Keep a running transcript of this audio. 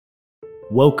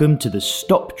Welcome to the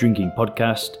Stop Drinking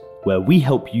Podcast, where we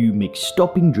help you make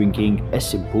stopping drinking a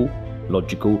simple,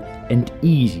 logical, and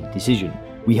easy decision.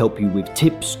 We help you with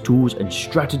tips, tools, and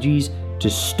strategies to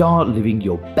start living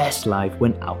your best life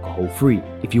when alcohol-free.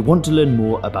 If you want to learn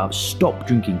more about stop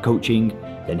drinking coaching,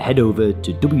 then head over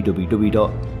to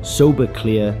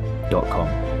www.soberclear.com.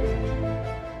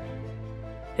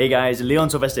 Hey guys, Leon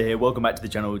Sylvester here. Welcome back to the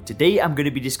channel. Today I'm going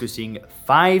to be discussing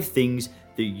 5 things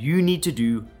that you need to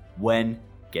do when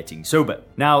getting sober.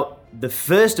 Now, the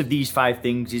first of these 5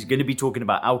 things is going to be talking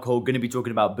about alcohol, going to be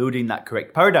talking about building that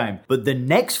correct paradigm. But the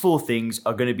next 4 things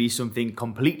are going to be something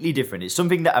completely different. It's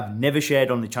something that I've never shared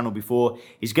on the channel before.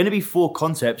 It's going to be 4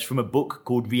 concepts from a book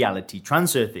called Reality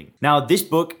Transurfing. Now, this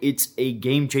book, it's a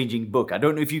game-changing book. I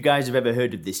don't know if you guys have ever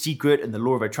heard of The Secret and the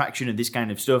Law of Attraction and this kind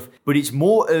of stuff, but it's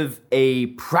more of a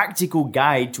practical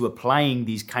guide to applying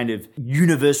these kind of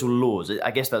universal laws.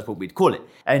 I guess that's what we'd call it.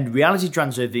 And Reality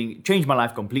Transurfing changed my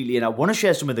life completely, and I want to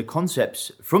share some of the concepts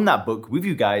from that book with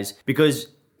you guys because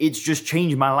it's just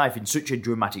changed my life in such a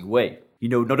dramatic way. You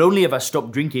know, not only have I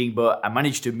stopped drinking, but I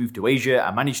managed to move to Asia. I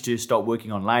managed to start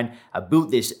working online. I built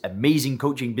this amazing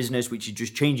coaching business, which is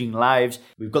just changing lives.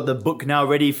 We've got the book now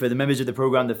ready for the members of the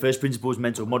program, the First Principles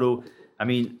Mental Model. I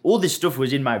mean, all this stuff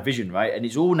was in my vision, right? And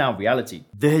it's all now reality.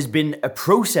 There has been a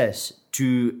process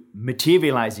to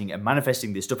materializing and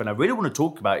manifesting this stuff, and I really want to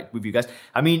talk about it with you guys.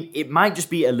 I mean, it might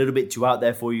just be a little bit too out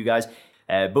there for you guys,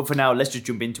 but for now, let's just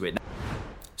jump into it.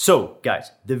 So,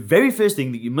 guys, the very first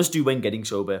thing that you must do when getting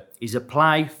sober is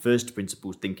apply first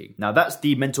principles thinking. Now, that's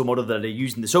the mental model that I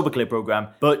use in the Sober Clear program,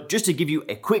 but just to give you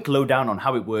a quick lowdown on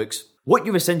how it works, what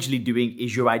you're essentially doing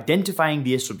is you're identifying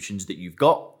the assumptions that you've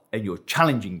got and you're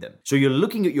challenging them. So you're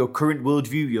looking at your current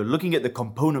worldview, you're looking at the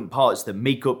component parts that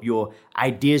make up your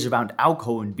ideas around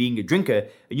alcohol and being a drinker,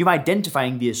 and you're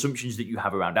identifying the assumptions that you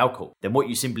have around alcohol. Then what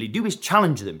you simply do is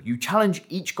challenge them. You challenge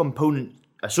each component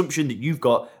assumption that you've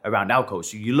got around alcohol.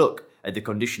 So you look at the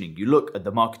conditioning, you look at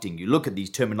the marketing, you look at these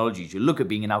terminologies, you look at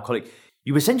being an alcoholic.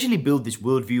 You essentially build this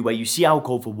worldview where you see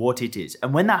alcohol for what it is.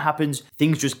 And when that happens,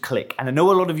 things just click. And I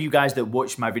know a lot of you guys that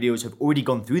watch my videos have already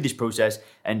gone through this process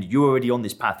and you're already on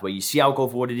this path where you see alcohol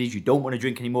for what it is, you don't want to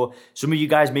drink anymore. Some of you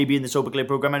guys may be in the Sober Clear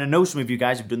program, and I know some of you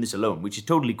guys have done this alone, which is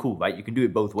totally cool, right? You can do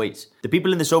it both ways. The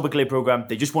people in the Sober Clear program,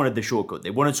 they just wanted the shortcut.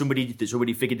 They wanted somebody that's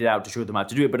already figured it out to show them how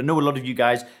to do it. But I know a lot of you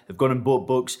guys have gone and bought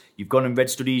books, you've gone and read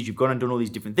studies, you've gone and done all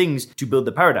these different things to build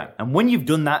the paradigm. And when you've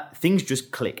done that, things just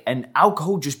click and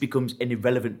alcohol just becomes an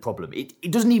irrelevant problem.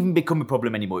 It doesn't even become a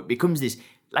problem anymore. It becomes this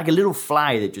like a little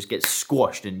fly that just gets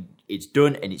squashed and it's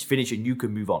done and it's finished and you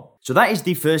can move on. So that is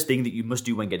the first thing that you must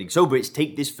do when getting sober. It's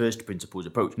take this first principles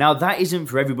approach. Now that isn't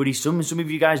for everybody. Some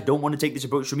of you guys don't want to take this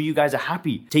approach. Some of you guys are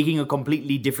happy taking a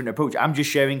completely different approach. I'm just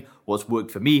sharing what's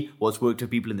worked for me, what's worked for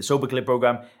people in the Sober Clear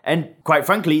program. And quite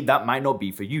frankly, that might not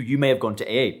be for you. You may have gone to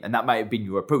AA and that might have been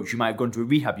your approach. You might have gone to a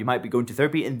rehab. You might be going to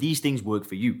therapy and these things work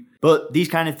for you. But these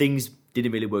kind of things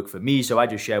didn't really work for me, so I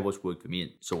just share what's worked for me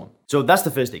and so on. So that's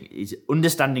the first thing, is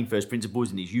understanding first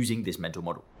principles and is using this mental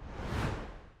model.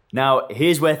 Now,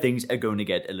 here's where things are going to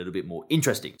get a little bit more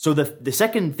interesting. So the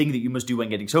second thing that you must do when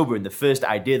getting sober, and the first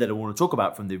idea that I want to talk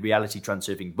about from the Reality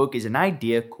Transurfing book, is an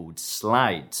idea called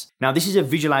slides. Now, this is a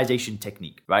visualization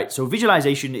technique, right? So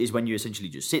visualization is when you essentially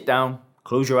just sit down,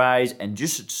 close your eyes, and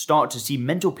just start to see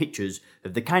mental pictures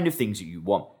of the kind of things that you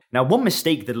want. Now, one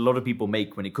mistake that a lot of people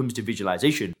make when it comes to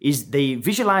visualization is they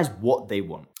visualize what they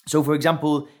want. So, for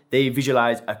example, they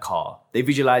visualize a car, they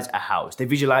visualize a house, they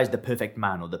visualize the perfect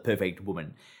man or the perfect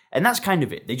woman. And that's kind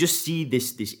of it. They just see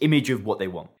this image of what they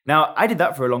want. Now, I did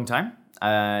that for a long time.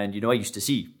 And, I used to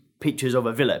see pictures of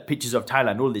a villa, pictures of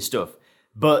Thailand, all this stuff.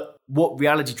 But what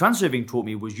Reality Transurfing taught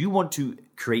me was you want to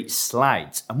create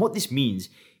slides. And what this means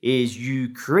is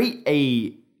you create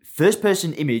a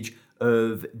first-person image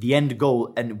of the end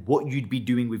goal and what you'd be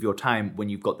doing with your time when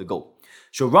you've got the goal.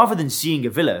 So rather than seeing a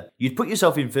villa, you'd put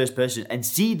yourself in first person and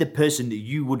see the person that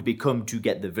you would become to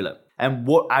get the villa. And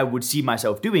what I would see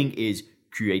myself doing is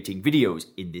creating videos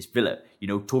in this villa,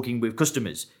 talking with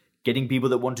customers, getting people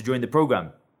that want to join the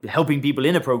program, helping people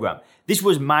in a program. This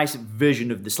was my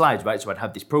version of the slides, right? So I'd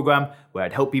have this program where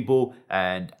I'd help people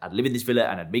and I'd live in this villa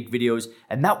and I'd make videos.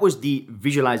 And that was the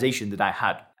visualization that I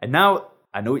had. And now,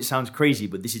 I know it sounds crazy,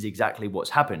 but this is exactly what's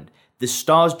happened. The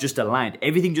stars just aligned.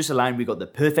 Everything just aligned. We got the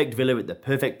perfect villa at the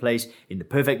perfect place, in the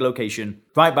perfect location,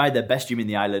 right by the best gym in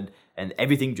the island. and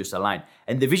everything just aligned.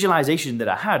 And the visualization that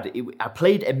I had, I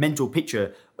played a mental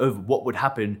picture of what would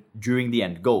happen during the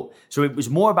end goal. So it was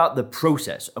more about the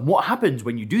process. And what happens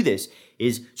when you do this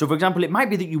is, so for example, it might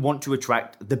be that you want to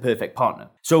attract the perfect partner.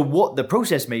 So what the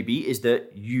process may be is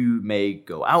that you may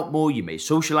go out more, you may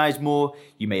socialize more,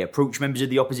 you may approach members of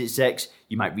the opposite sex,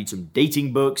 you might read some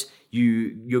dating books,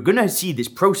 you're gonna see this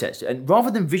process. And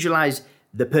rather than visualize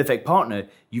the perfect partner,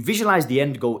 you visualize the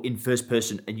end goal in first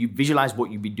person and you visualize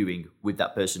what you'd be doing with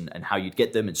that person and how you'd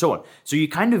get them and so on. So you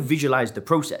kind of visualize the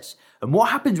process. And what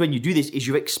happens when you do this is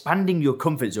you're expanding your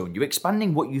comfort zone. You're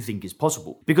expanding what you think is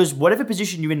possible. Because whatever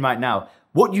position you're in right now,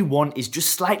 what you want is just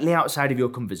slightly outside of your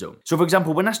comfort zone. So for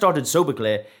example, when I started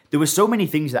SoberClear, there were so many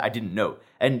things that I didn't know.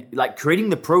 And like creating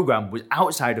the program was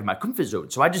outside of my comfort zone.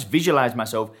 So I just visualized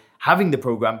myself having the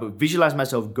program, but visualize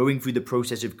myself going through the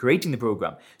process of creating the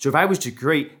program. So if I was to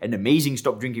create an amazing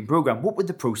stop drinking program, what would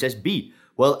the process be?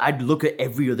 Well, I'd look at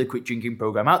every other quit drinking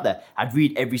program out there. I'd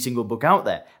read every single book out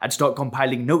there. I'd start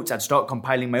compiling notes. I'd start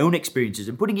compiling my own experiences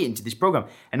and putting it into this program.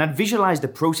 And I'd visualize the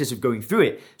process of going through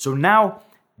it. So now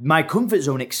my comfort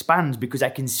zone expands because I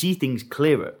can see things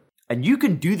clearer. And you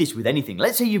can do this with anything.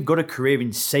 Let's say you've got a career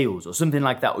in sales or something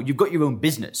like that, or you've got your own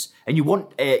business and you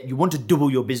want to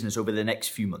double your business over the next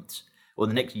few months or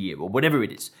the next year or whatever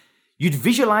it is. You'd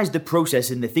visualize the process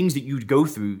and the things that you'd go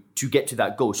through to get to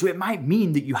that goal. So it might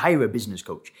mean that you hire a business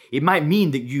coach. It might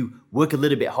mean that you work a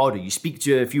little bit harder. You speak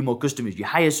to a few more customers. You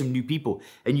hire some new people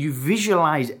and you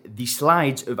visualize the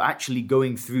slides of actually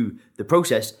going through the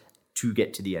process to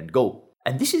get to the end goal.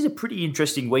 And this is a pretty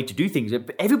interesting way to do things.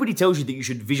 Everybody tells you that you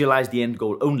should visualize the end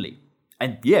goal only.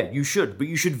 And yeah, you should, but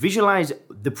you should visualize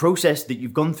the process that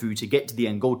you've gone through to get to the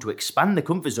end goal, to expand the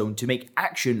comfort zone, to make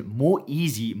action more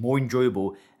easy, more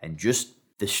enjoyable, and just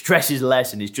the stress is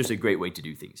less, and it's just a great way to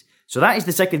do things. So that is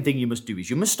the second thing you must do, is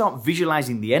you must start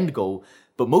visualizing the end goal,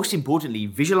 but most importantly,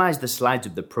 visualize the slides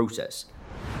of the process.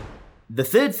 The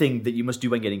third thing that you must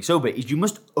do when getting sober is you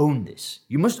must own this.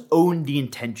 You must own the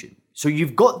intention. So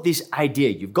you've got this idea,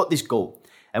 you've got this goal.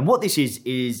 And what this is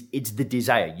it's the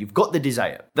desire. You've got the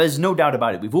desire. There's no doubt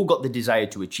about it. We've all got the desire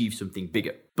to achieve something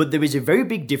bigger. But there is a very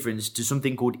big difference to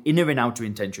something called inner and outer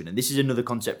intention. And this is another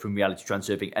concept from Reality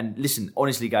Transurfing. And listen,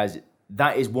 honestly, guys,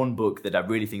 that is one book that I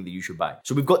really think that you should buy.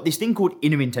 So we've got this thing called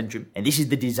inner intention, and this is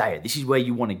the desire. This is where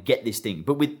you want to get this thing.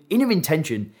 But with inner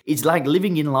intention, it's like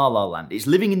living in La La Land. It's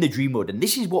living in the dream world. And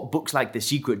this is what books like The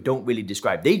Secret don't really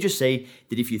describe. They just say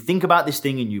that if you think about this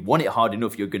thing and you want it hard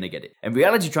enough, you're going to get it. And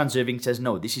Reality Transurfing says,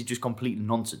 no, this is just complete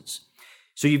nonsense.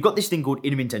 So you've got this thing called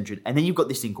inner intention, and then you've got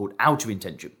this thing called outer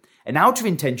intention. And outer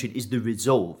intention is the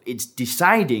resolve. It's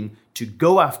deciding to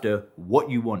go after what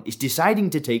you want. It's deciding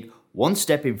to take one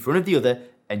step in front of the other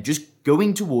and just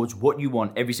going towards what you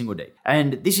want every single day.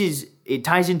 And it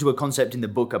ties into a concept in the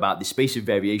book about the space of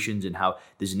variations and how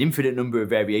there's an infinite number of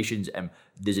variations and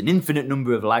there's an infinite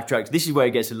number of life tracks. This is where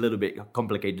it gets a little bit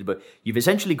complicated, but you've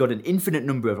essentially got an infinite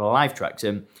number of life tracks.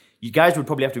 And you guys would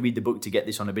probably have to read the book to get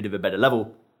this on a bit of a better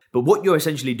level. But what you're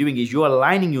essentially doing is you're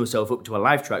aligning yourself up to a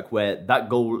life track where that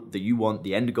goal that you want,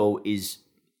 the end goal, is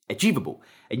achievable.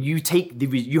 And you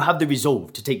have the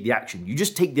resolve to take the action. You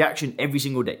just take the action every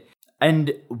single day.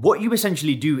 And what you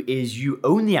essentially do is you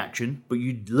own the action, but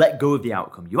you let go of the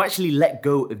outcome. You actually let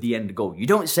go of the end goal. You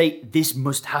don't say, this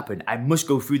must happen. I must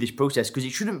go through this process, because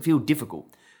it shouldn't feel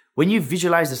difficult. When you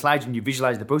visualize the slides and you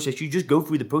visualize the process, you just go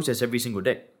through the process every single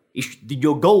day.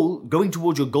 Your goal, going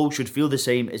towards your goal, should feel the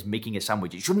same as making a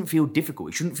sandwich. It shouldn't feel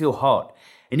difficult. It shouldn't feel hard.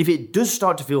 And if it does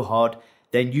start to feel hard,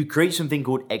 then you create something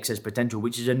called excess potential,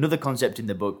 which is another concept in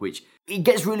the book, which it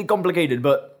gets really complicated,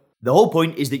 but the whole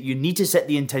point is that you need to set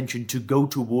the intention to go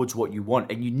towards what you want,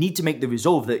 and you need to make the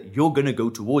resolve that you're going to go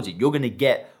towards it. You're going to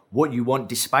get what you want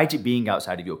despite it being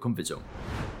outside of your comfort zone.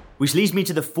 Which leads me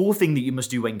to the fourth thing that you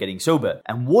must do when getting sober.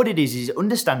 And what it is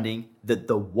understanding that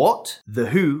the what, the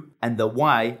who, and the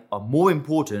why are more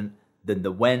important than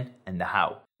the when and the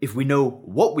how. If we know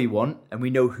what we want and we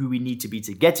know who we need to be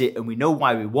to get it and we know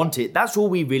why we want it, that's all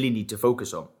we really need to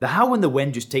focus on. The how and the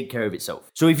when just take care of itself.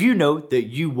 So if you know that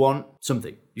you want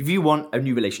something, if you want a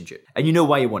new relationship and you know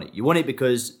why you want it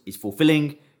because it's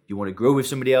fulfilling, you want to grow with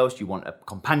somebody else, you want a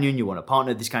companion, you want a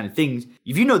partner, this kind of things.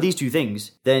 If you know these two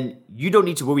things, then you don't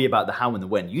need to worry about the how and the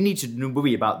when. You need to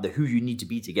worry about the who you need to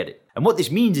be to get it. And what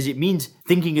this means is it means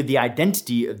thinking of the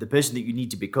identity of the person that you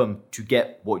need to become to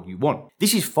get what you want.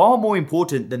 This is far more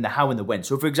important than the how and the when.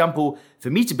 So for example, for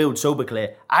me to build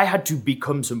SoberClear, I had to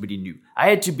become somebody new.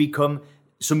 I had to become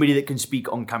somebody that can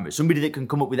speak on camera, somebody that can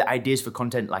come up with ideas for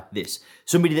content like this,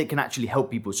 somebody that can actually help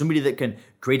people, somebody that can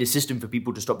create a system for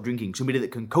people to stop drinking, somebody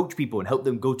that can coach people and help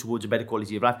them go towards a better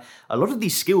quality of life. A lot of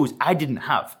these skills I didn't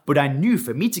have, but I knew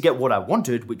for me to get what I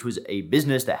wanted, which was a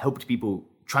business that helped people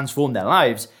transform their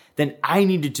lives, then I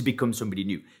needed to become somebody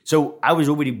new. So I was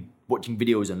already watching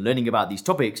videos and learning about these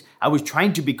topics. I was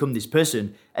trying to become this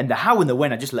person, and the how and the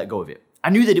when, I just let go of it. I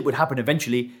knew that it would happen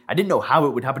eventually. I didn't know how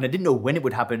it would happen. I didn't know when it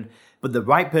would happen, but the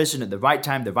right person at the right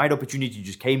time, the right opportunity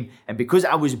just came. And because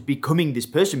I was becoming this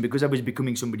person, because I was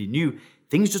becoming somebody new,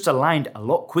 things just aligned a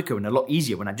lot quicker and a lot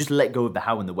easier when I just let go of the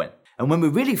how and the when. And when we're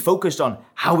really focused on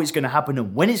how it's going to happen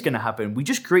and when it's going to happen, we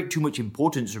just create too much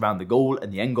importance around the goal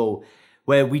and the end goal,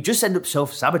 where we just end up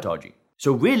self-sabotaging.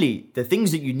 So really, the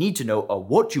things that you need to know are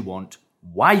what you want,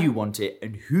 why you want it,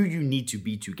 and who you need to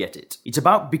be to get it. It's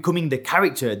about becoming the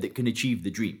character that can achieve the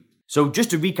dream. So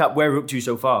just to recap where we're up to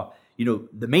so far,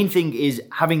 the main thing is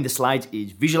having the slides,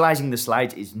 is visualizing the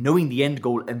slides, is knowing the end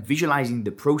goal and visualizing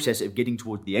the process of getting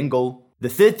towards the end goal. The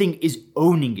third thing is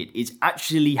owning it. It's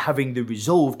actually having the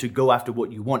resolve to go after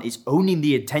what you want. It's owning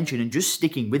the intention and just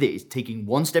sticking with it. It's taking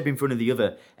one step in front of the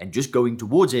other and just going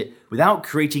towards it without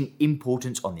creating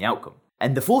importance on the outcome.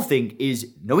 And the fourth thing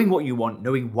is knowing what you want,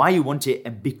 knowing why you want it,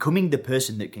 and becoming the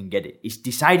person that can get it. It's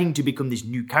deciding to become this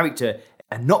new character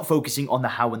and not focusing on the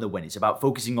how and the when. It's about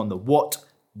focusing on the what,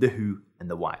 the who, and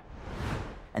the why.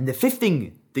 And the fifth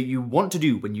thing that you want to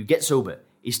do when you get sober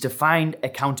is to find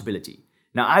accountability.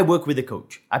 Now, I work with a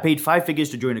coach. I paid 5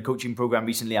 figures to join a coaching program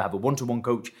recently. I have a one-to-one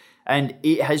coach, and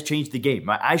it has changed the game.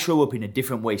 Right? I show up in a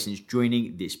different way since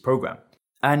joining this program.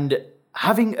 And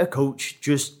having a coach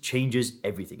just changes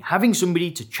everything. Having somebody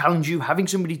to challenge you, having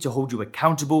somebody to hold you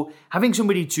accountable, having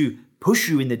somebody to push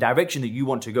you in the direction that you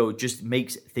want to go just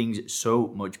makes things so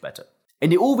much better.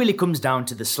 And it all really comes down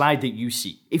to the slide that you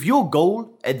see. If your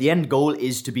goal, at the end goal,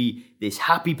 is to be this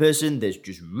happy person that's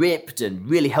just ripped and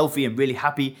really healthy and really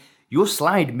happy, your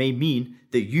slide may mean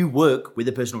that you work with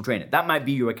a personal trainer. That might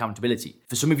be your accountability.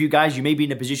 For some of you guys, you may be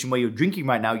in a position where you're drinking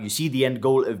right now. You see the end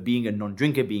goal of being a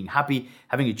non-drinker, being happy,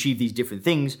 having achieved these different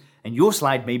things, and your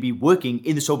slide may be working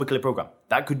in the Sober Killer program.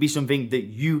 That could be something that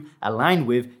you align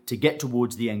with to get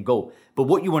towards the end goal. But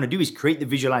what you want to do is create the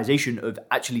visualization of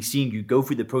actually seeing you go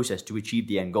through the process to achieve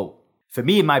the end goal. For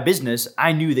me in my business,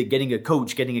 I knew that getting a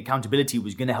coach, getting accountability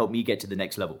was going to help me get to the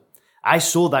next level. I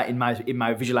saw that in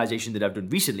my visualization that I've done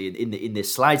recently, in the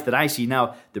slides that I see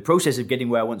now, the process of getting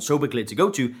where I want Sober Clear to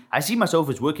go to, I see myself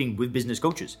as working with business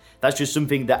coaches. That's just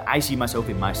something that I see myself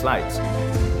in my slides.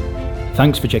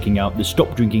 Thanks for checking out the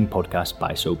Stop Drinking podcast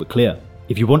by Sober Clear.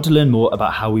 If you want to learn more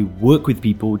about how we work with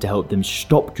people to help them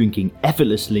stop drinking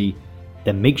effortlessly,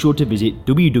 then make sure to visit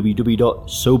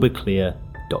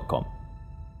www.soberclear.com.